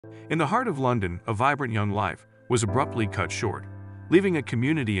In the heart of London, a vibrant young life was abruptly cut short, leaving a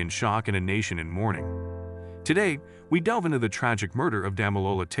community in shock and a nation in mourning. Today, we delve into the tragic murder of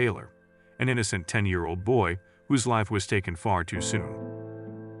Damilola Taylor, an innocent 10-year-old boy whose life was taken far too soon.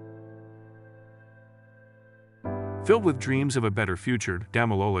 Filled with dreams of a better future,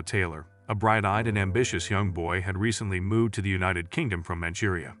 Damilola Taylor, a bright-eyed and ambitious young boy, had recently moved to the United Kingdom from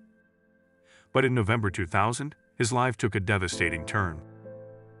Nigeria. But in November 2000, his life took a devastating turn.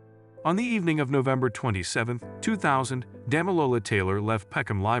 On the evening of November 27, 2000, Damilola Taylor left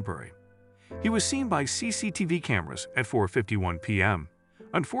Peckham Library. He was seen by CCTV cameras at 4:51 p.m.,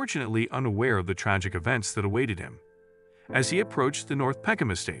 unfortunately unaware of the tragic events that awaited him. As he approached the North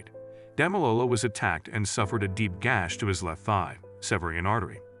Peckham estate, Damilola was attacked and suffered a deep gash to his left thigh, severing an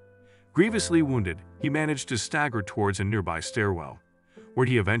artery. Grievously wounded, he managed to stagger towards a nearby stairwell, where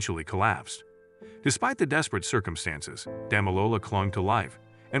he eventually collapsed. Despite the desperate circumstances, Damilola clung to life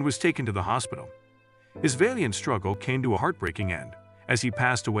and was taken to the hospital. His valiant struggle came to a heartbreaking end, as he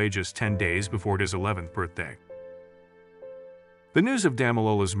passed away just 10 days before his 11th birthday. The news of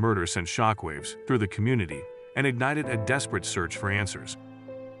Damilola's murder sent shockwaves through the community and ignited a desperate search for answers.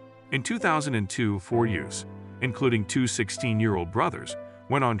 In 2002, 4 youths, including two 16-year-old brothers,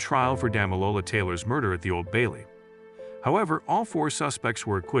 went on trial for Damilola Taylor's murder at the Old Bailey. However, all 4 suspects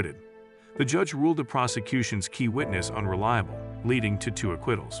were acquitted. The judge ruled the prosecution's key witness unreliable, leading to 2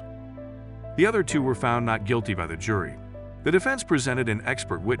 acquittals. The other 2 were found not guilty by the jury. The defense presented an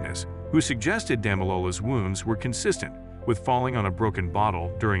expert witness who suggested Damilola's wounds were consistent with falling on a broken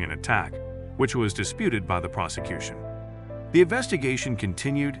bottle during an attack, which was disputed by the prosecution. The investigation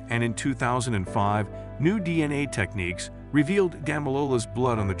continued, and in 2005, new DNA techniques revealed Damilola's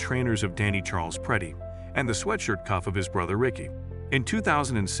blood on the trainers of Danny Charles Preddy and the sweatshirt cuff of his brother Ricky. In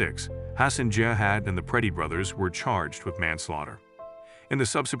 2006, Hassan Jihad and the Preddy brothers were charged with manslaughter. In the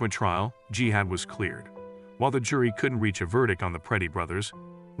subsequent trial, Jihad was cleared, while the jury couldn't reach a verdict on the Preddy brothers,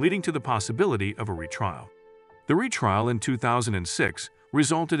 leading to the possibility of a retrial. The retrial in 2006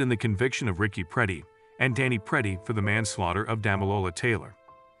 resulted in the conviction of Ricky Preddy and Danny Preddy for the manslaughter of Damilola Taylor.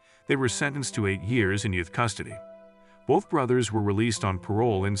 They were sentenced to 8 years in youth custody. Both brothers were released on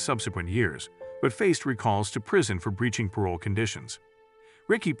parole in subsequent years, but faced recalls to prison for breaching parole conditions.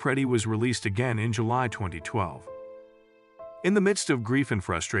 Ricky Preddy was released again in July 2012. In the midst of grief and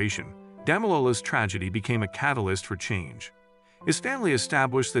frustration, Damilola's tragedy became a catalyst for change. His family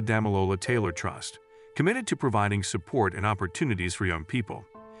established the Damilola Taylor Trust, committed to providing support and opportunities for young people,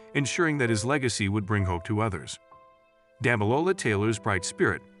 ensuring that his legacy would bring hope to others. Damilola Taylor's bright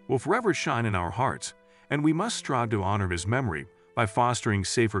spirit will forever shine in our hearts, and we must strive to honor his memory by fostering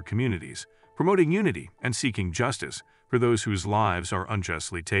safer communities, promoting unity, and seeking justice for those whose lives are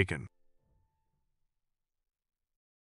unjustly taken.